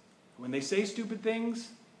things. When they say stupid things,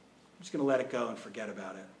 I'm just going to let it go and forget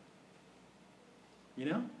about it.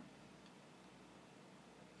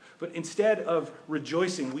 But instead of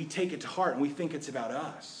rejoicing, we take it to heart and we think it's about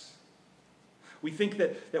us. We think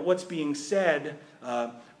that what's being said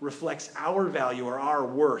reflects our value or our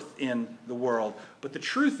worth in the world. But the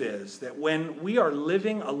truth is that when we are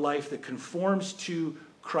living a life that conforms to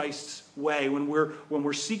Christ's way, when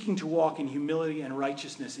we're seeking to walk in humility and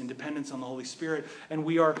righteousness in dependence on the Holy Spirit, and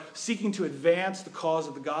we are seeking to advance the cause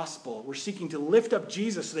of the gospel, we're seeking to lift up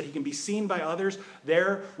Jesus so that he can be seen by others,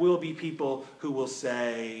 there will be people who will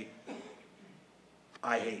say,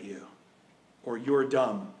 I hate you, or you're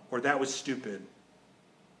dumb, or that was stupid.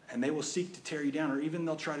 And they will seek to tear you down, or even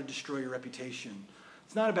they'll try to destroy your reputation.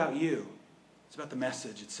 It's not about you. It's about the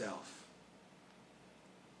message itself.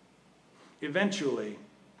 Eventually,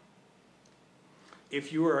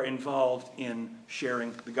 if you are involved in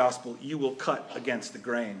sharing the gospel, you will cut against the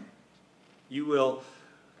grain. You will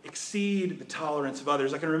exceed the tolerance of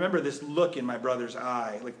others. I can remember this look in my brother's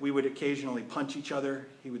eye. Like, we would occasionally punch each other.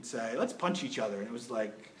 He would say, let's punch each other. And it was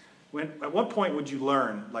like, at what point would you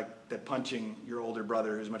learn that punching your older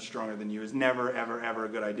brother who's much stronger than you is never, ever, ever a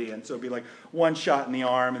good idea? And so it'd be like one shot in the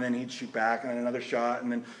arm, and then he'd shoot back, and then another shot, and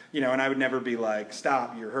then, and I would never be like,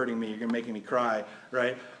 stop, you're hurting me, you're making me cry,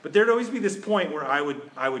 right? But there'd always be this point where I would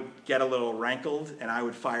get a little rankled, and I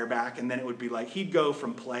would fire back, and then it would be like, he'd go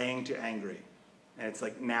from playing to angry. And it's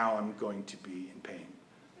like, now I'm going to be in pain.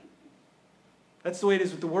 That's the way it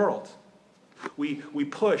is with the world. We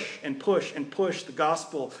push and push and push the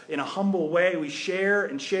gospel in a humble way. We share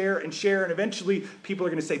and share and share, and eventually people are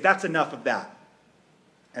going to say, that's enough of that.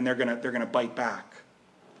 And they're going to bite back.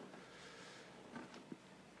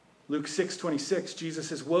 Luke 6:26, Jesus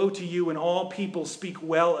says, woe to you when all people speak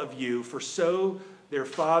well of you, for so their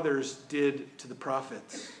fathers did to the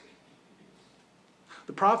prophets.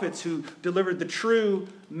 The prophets who delivered the true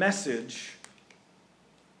message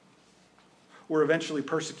were eventually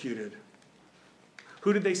persecuted.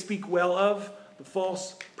 Who did they speak well of? The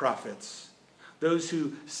false prophets. Those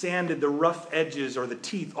who sanded the rough edges or the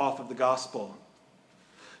teeth off of the gospel.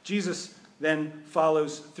 Jesus then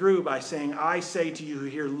follows through by saying, I say to you who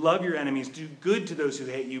hear, love your enemies, do good to those who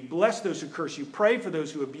hate you, bless those who curse you, pray for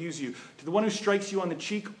those who abuse you. To the one who strikes you on the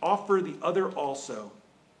cheek, offer the other also.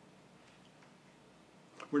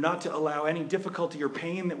 We're not to allow any difficulty or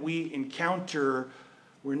pain that we encounter,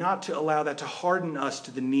 we're not to allow that to harden us to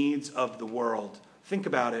the needs of the world. Think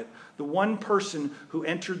about it. The one person who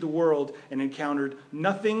entered the world and encountered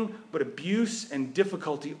nothing but abuse and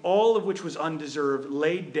difficulty, all of which was undeserved,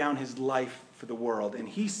 laid down his life for the world. And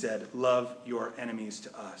he said, love your enemies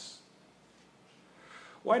to us.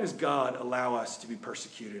 Why does God allow us to be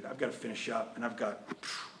persecuted? I've got to finish up, and I've got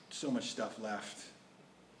so much stuff left.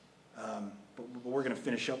 But we're going to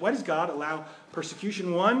finish up. Why does God allow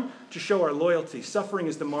persecution? One, to show our loyalty. Suffering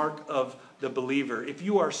is the mark of the believer. If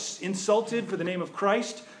you are insulted for the name of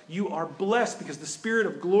Christ, you are blessed because the Spirit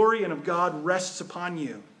of glory and of God rests upon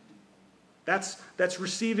you. That's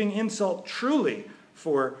receiving insult truly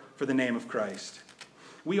for the name of Christ.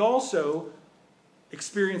 We also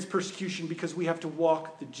experience persecution because we have to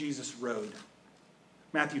walk the Jesus road.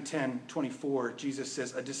 Matthew 10:24, Jesus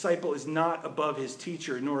says, a disciple is not above his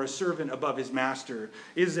teacher, nor a servant above his master.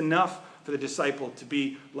 It is enough for the disciple to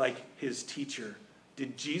be like his teacher.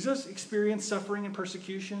 Did Jesus experience suffering and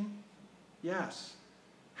persecution? Yes.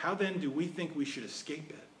 How then do we think we should escape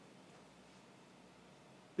it?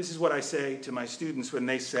 This is what I say to my students when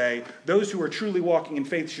they say, those who are truly walking in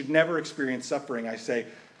faith should never experience suffering. I say,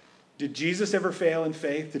 did Jesus ever fail in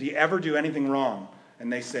faith? Did he ever do anything wrong?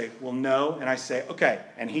 And they say, well, no. And I say, okay,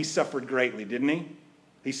 and he suffered greatly, didn't he?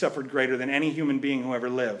 He suffered greater than any human being who ever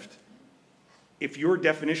lived. If your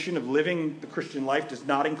definition of living the Christian life does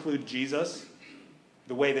not include Jesus,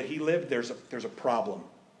 the way that he lived, there's a problem.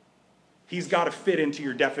 He's got to fit into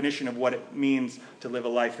your definition of what it means to live a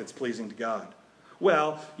life that's pleasing to God.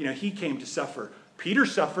 Well, he came to suffer. Peter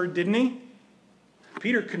suffered, didn't he?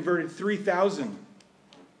 Peter converted 3,000.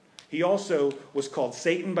 He also was called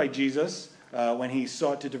Satan by Jesus when he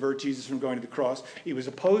sought to divert Jesus from going to the cross. He was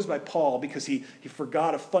opposed by Paul because he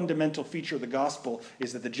forgot a fundamental feature of the gospel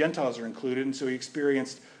is that the Gentiles are included, and so he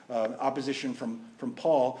experienced opposition from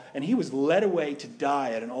Paul, and he was led away to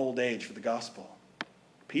die at an old age for the gospel.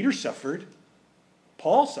 Peter suffered.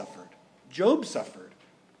 Paul suffered. Job suffered.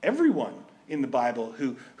 Everyone in the Bible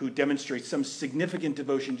who demonstrates some significant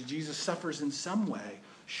devotion to Jesus suffers in some way.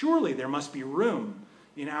 Surely there must be room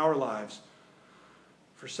in our lives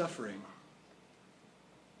for suffering.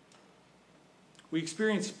 We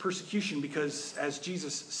experience persecution because, as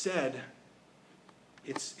Jesus said,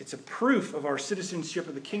 it's a proof of our citizenship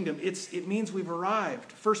of the kingdom. It means we've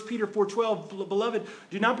arrived. 1 Peter 4:12, beloved,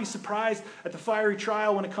 do not be surprised at the fiery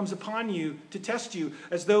trial when it comes upon you to test you,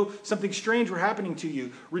 as though something strange were happening to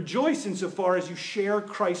you. Rejoice insofar as you share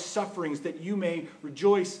Christ's sufferings, that you may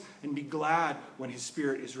rejoice and be glad when his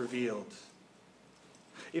Spirit is revealed.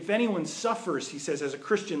 If anyone suffers, he says, as a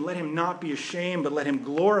Christian, let him not be ashamed, but let him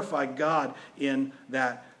glorify God in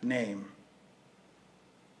that name.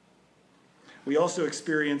 We also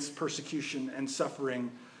experience persecution and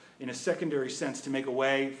suffering in a secondary sense to make a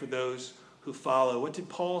way for those who follow. What did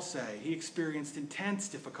Paul say? He experienced intense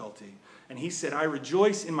difficulty. And he said, I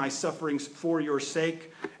rejoice in my sufferings for your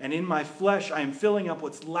sake, and in my flesh I am filling up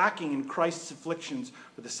what's lacking in Christ's afflictions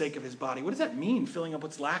for the sake of his body. What does that mean, filling up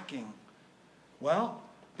what's lacking? Well,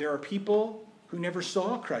 there are people who never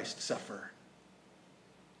saw Christ suffer,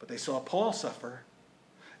 but they saw Paul suffer.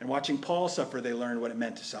 And watching Paul suffer, they learned what it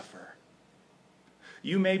meant to suffer.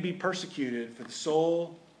 You may be persecuted for the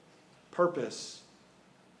sole purpose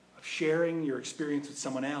of sharing your experience with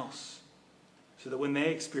someone else, so that when they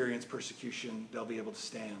experience persecution, they'll be able to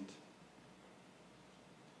stand.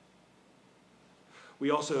 We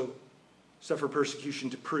also suffer persecution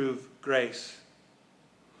to prove grace.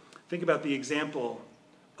 Think about the example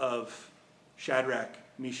of Shadrach,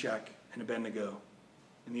 Meshach, and Abednego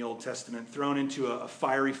in the Old Testament, thrown into a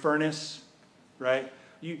fiery furnace, right?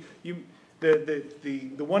 The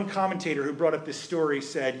one commentator who brought up this story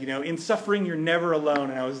said, in suffering you're never alone.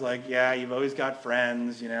 And I was like, yeah, you've always got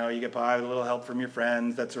friends, you get by with a little help from your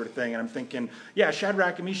friends, that sort of thing. And I'm thinking, yeah,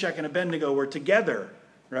 Shadrach and Meshach and Abednego were together,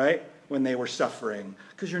 right, when they were suffering,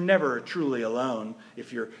 because you're never truly alone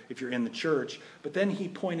if you're in the church. But then he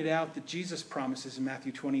pointed out that Jesus promises in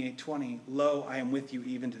Matthew 28:20, lo, I am with you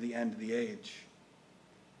even to the end of the age.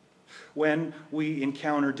 When we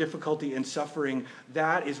encounter difficulty and suffering,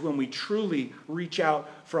 that is when we truly reach out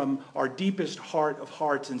from our deepest heart of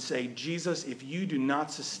hearts and say, Jesus, if you do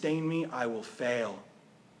not sustain me, I will fail.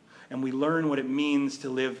 And we learn what it means to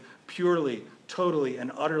live purely, totally, and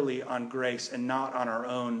utterly on grace and not on our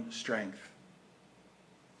own strength.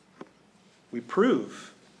 We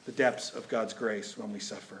prove the depths of God's grace when we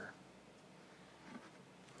suffer.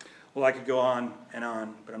 Well, I could go on,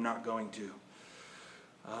 but I'm not going to.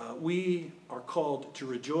 We are called to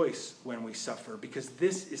rejoice when we suffer, because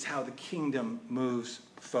this is how the kingdom moves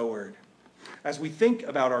forward. As we think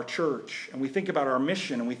about our church, and we think about our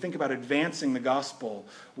mission, and we think about advancing the gospel,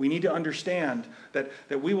 we need to understand that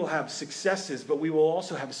we will have successes, but we will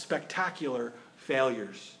also have spectacular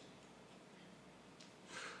failures.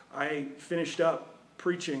 I finished up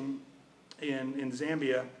preaching in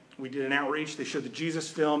Zambia. We did an outreach. They showed the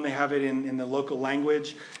Jesus film. They have it in the local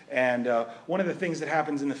language. And one of the things that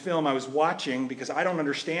happens in the film, I was watching because I don't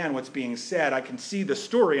understand what's being said. I can see the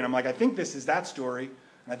story, and I'm like, I think this is that story.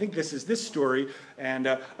 And I think this is this story. And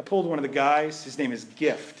I pulled one of the guys. His name is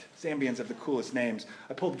Gift. Zambians have the coolest names.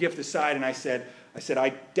 I pulled Gift aside, and I said, I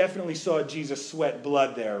definitely saw Jesus sweat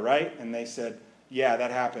blood there, right? And they said, yeah,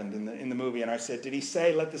 that happened in the movie. And I said, did he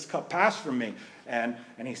say, let this cup pass from me? And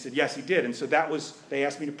he said, yes, he did. And so they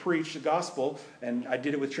asked me to preach the gospel, and I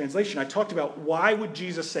did it with translation. I talked about why would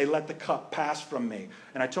Jesus say, let the cup pass from me?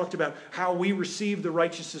 And I talked about how we receive the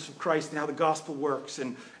righteousness of Christ and how the gospel works,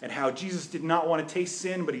 and how Jesus did not want to taste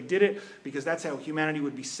sin, but he did it because that's how humanity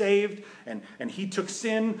would be saved. And he took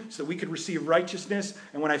sin so that we could receive righteousness.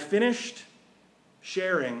 And when I finished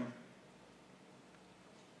sharing,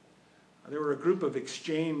 there were a group of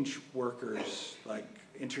exchange workers, like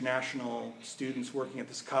international students working at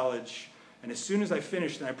this college. And as soon as I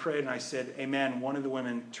finished and I prayed and I said, amen, one of the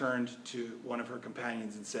women turned to one of her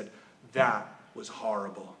companions and said, that was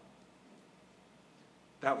horrible.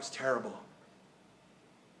 That was terrible.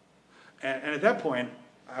 And at that point,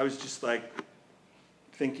 I was just like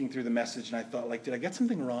thinking through the message, and I thought, like, did I get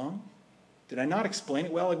something wrong? Did I not explain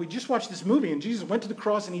it well? Like, we just watched this movie, and Jesus went to the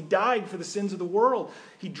cross, and he died for the sins of the world.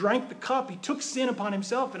 He drank the cup. He took sin upon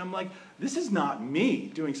himself. And I'm like, this is not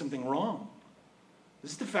me doing something wrong.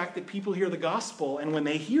 This is the fact that people hear the gospel, and when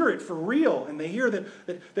they hear it for real, and they hear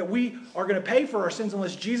that we are going to pay for our sins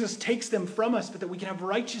unless Jesus takes them from us, but that we can have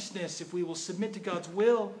righteousness if we will submit to God's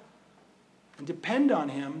will and depend on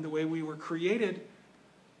him the way we were created,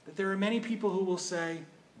 that there are many people who will say,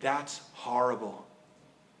 that's horrible.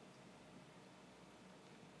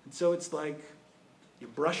 And so it's like you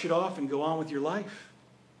brush it off and go on with your life.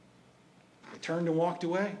 I turned and walked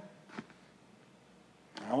away.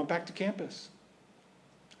 I went back to campus.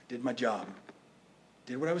 I did my job.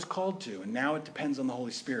 Did what I was called to. And now it depends on the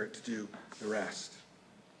Holy Spirit to do the rest.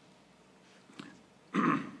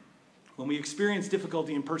 When we experience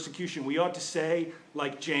difficulty and persecution, we ought to say,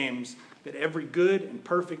 like James, that every good and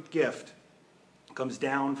perfect gift comes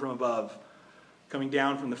down from above, coming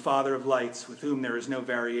down from the Father of lights, with whom there is no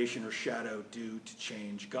variation or shadow due to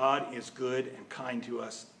change. God is good and kind to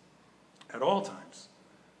us at all times,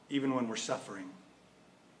 even when we're suffering,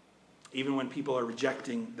 even when people are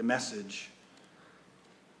rejecting the message.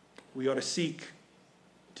 We ought to seek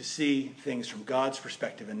to see things from God's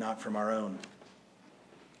perspective and not from our own.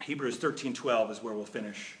 Hebrews 13:12 is where we'll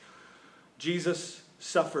finish. Jesus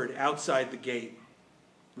suffered outside the gate,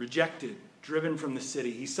 rejected, driven from the city.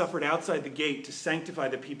 He suffered outside the gate to sanctify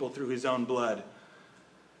the people through his own blood.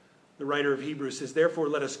 The writer of Hebrews says, therefore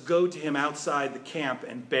let us go to him outside the camp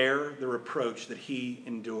and bear the reproach that he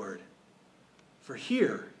endured. For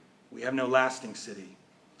here we have no lasting city,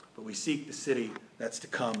 but we seek the city that's to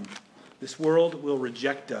come. This world will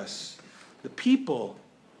reject us. The people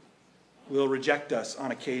will reject us on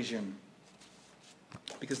occasion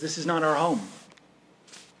because this is not our home.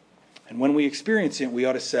 And when we experience it, we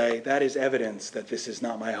ought to say, that is evidence that this is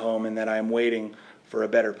not my home and that I am waiting for a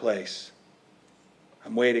better place.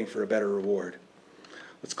 I'm waiting for a better reward.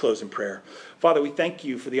 Let's close in prayer. Father, we thank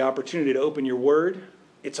you for the opportunity to open your word.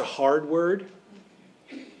 It's a hard word.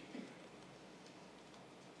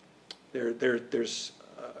 There's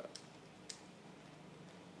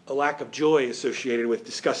a lack of joy associated with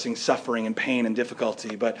discussing suffering and pain and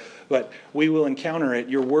difficulty, but we will encounter it.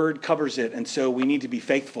 Your word covers it, and so we need to be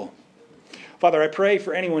faithful. Father, I pray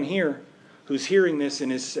for anyone here who's hearing this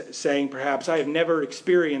and is saying, perhaps, I have never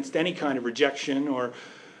experienced any kind of rejection, or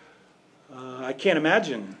I can't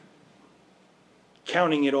imagine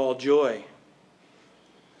counting it all joy.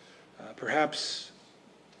 Perhaps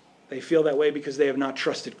they feel that way because they have not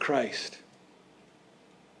trusted Christ.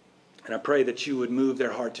 And I pray that you would move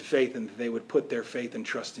their heart to faith and that they would put their faith and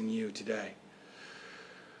trust in you today.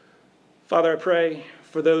 Father, I pray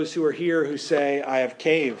for those who are here who say, I have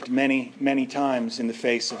caved many, many times in the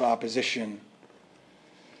face of opposition.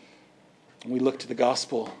 And we look to the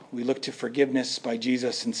gospel. We look to forgiveness by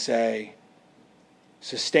Jesus and say,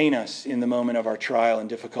 sustain us in the moment of our trial and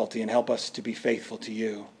difficulty and help us to be faithful to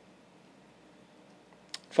you.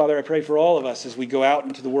 Father, I pray for all of us as we go out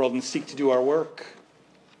into the world and seek to do our work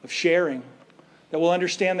of sharing, that we'll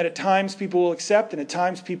understand that at times people will accept and at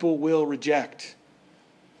times people will reject.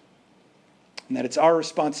 And that it's our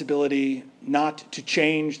responsibility not to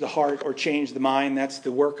change the heart or change the mind. That's the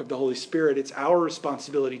work of the Holy Spirit. It's our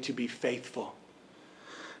responsibility to be faithful.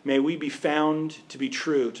 May we be found to be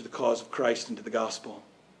true to the cause of Christ and to the gospel.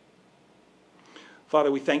 Father,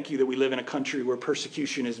 we thank you that we live in a country where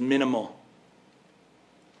persecution is minimal,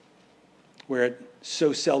 where it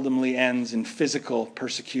so seldomly ends in physical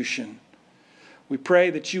persecution. We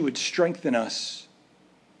pray that you would strengthen us,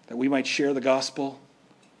 that we might share the gospel.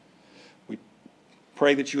 We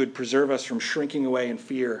pray that you would preserve us from shrinking away in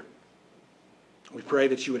fear. We pray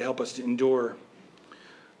that you would help us to endure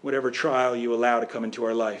whatever trial you allow to come into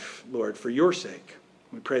our life, Lord, for your sake.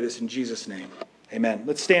 We pray this in Jesus' name. Amen.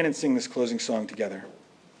 Let's stand and sing this closing song together.